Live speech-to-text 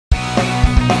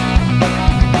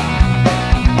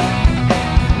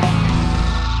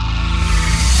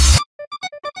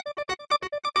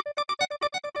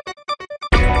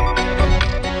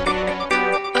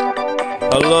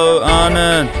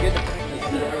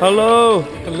Hello.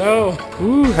 Hello.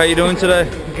 Ooh, how you doing today?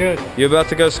 Good. You about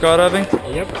to go skydiving?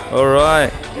 Yep. All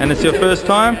right. And it's your first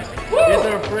time? Yes,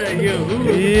 our friend. You.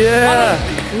 Yeah.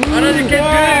 Anand, you can do it,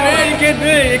 man. You can do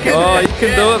it. Oh, you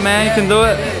can do it, man. You can do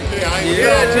it. Yeah,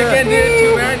 you can do it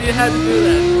too, man. You have to do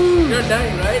that. You're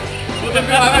dying, right?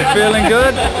 You feeling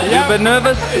good? You a bit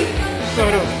nervous?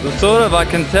 Sort of. Sort of. I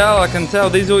can tell.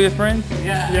 These all your friends?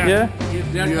 Yeah. Yeah?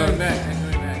 They're coming back.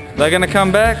 They're gonna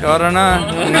come back? I don't know.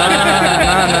 No,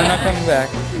 not coming back.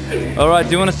 All right.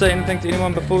 Do you want to say anything to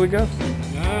anyone before we go?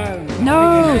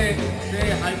 No. Say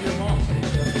hi to your mom.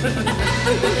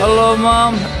 Hello,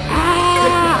 Mom.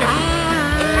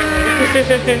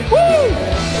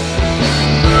 Woo!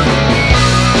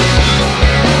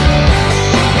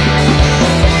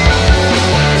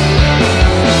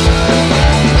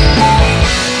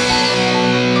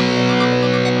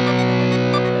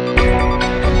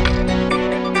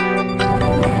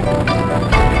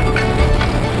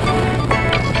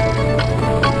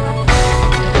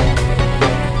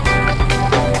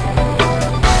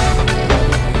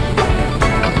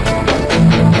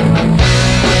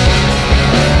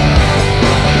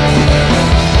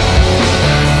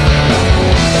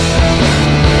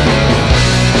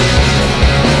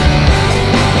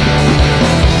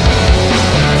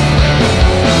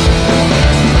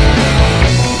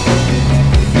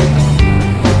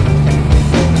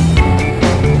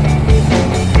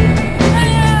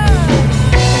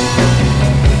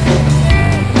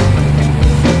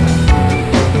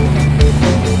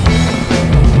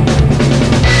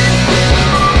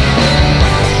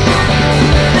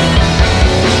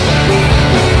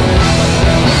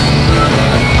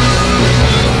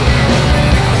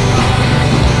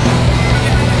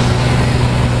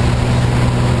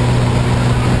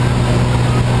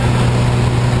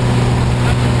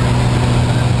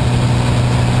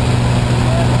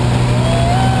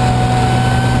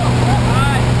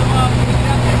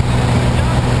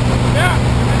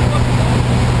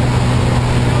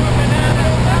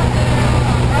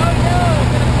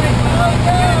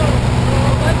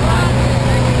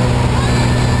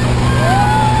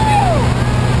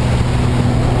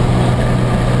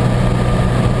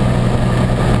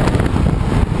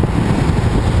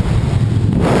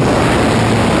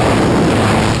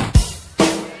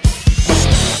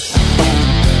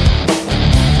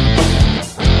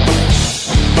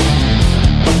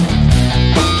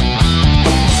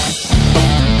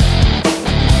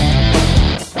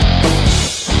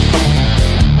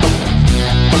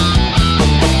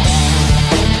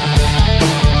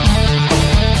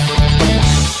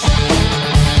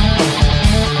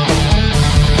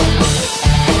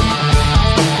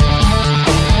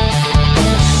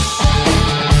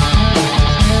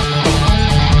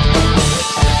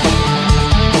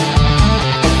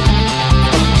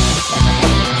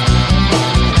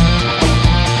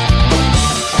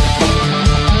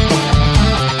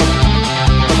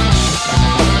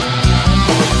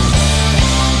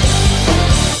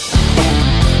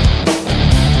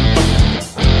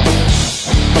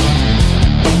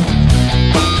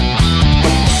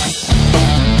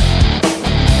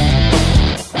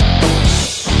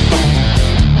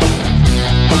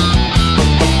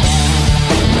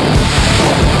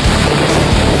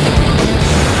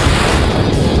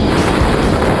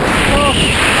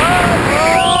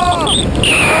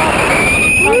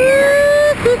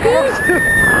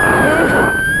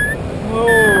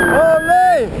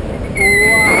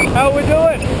 How we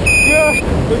doing? Yeah.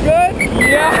 We good?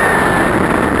 Yeah.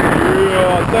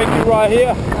 Yeah, thank you right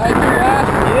here. Thank you, man.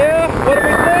 Yeah, what do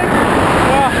we think?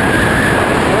 Yeah.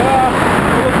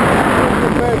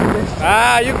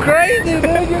 Ah, you crazy,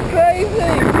 dude, you crazy.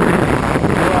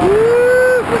 Yeah.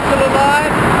 Woo, we're still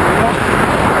alive. Yeah.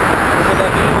 Look at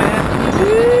that view, man.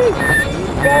 Woo.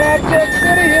 Got up Tech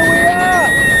City, here we are.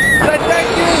 Say thank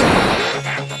you.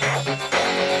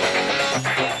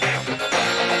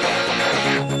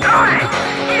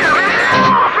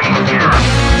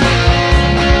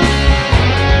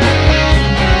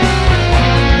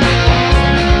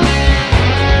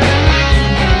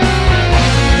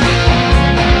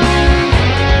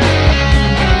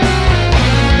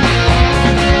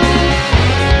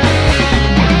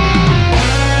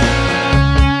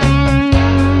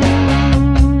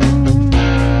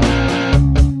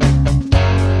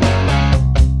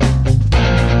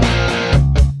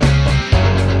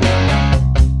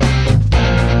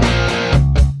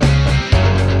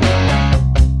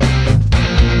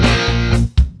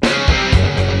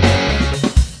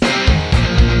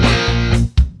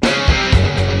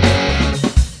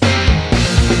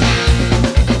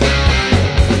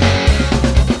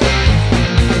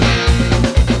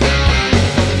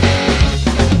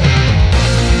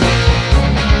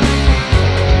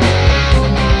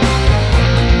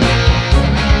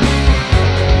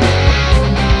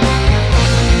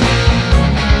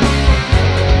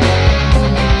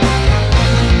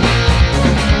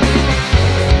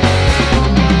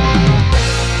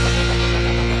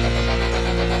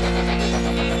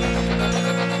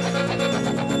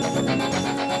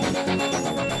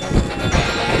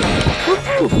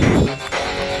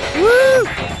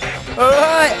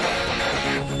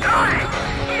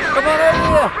 Come on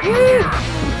over here.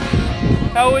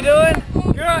 How are we doing?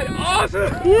 Good,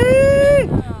 awesome. Yeah.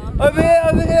 Over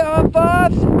here, high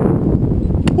fives.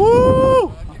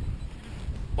 Woo!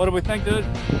 What do we think, dude?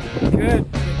 Good.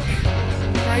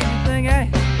 Crazy thing, eh?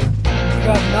 You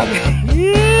got nothing.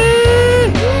 Yeah.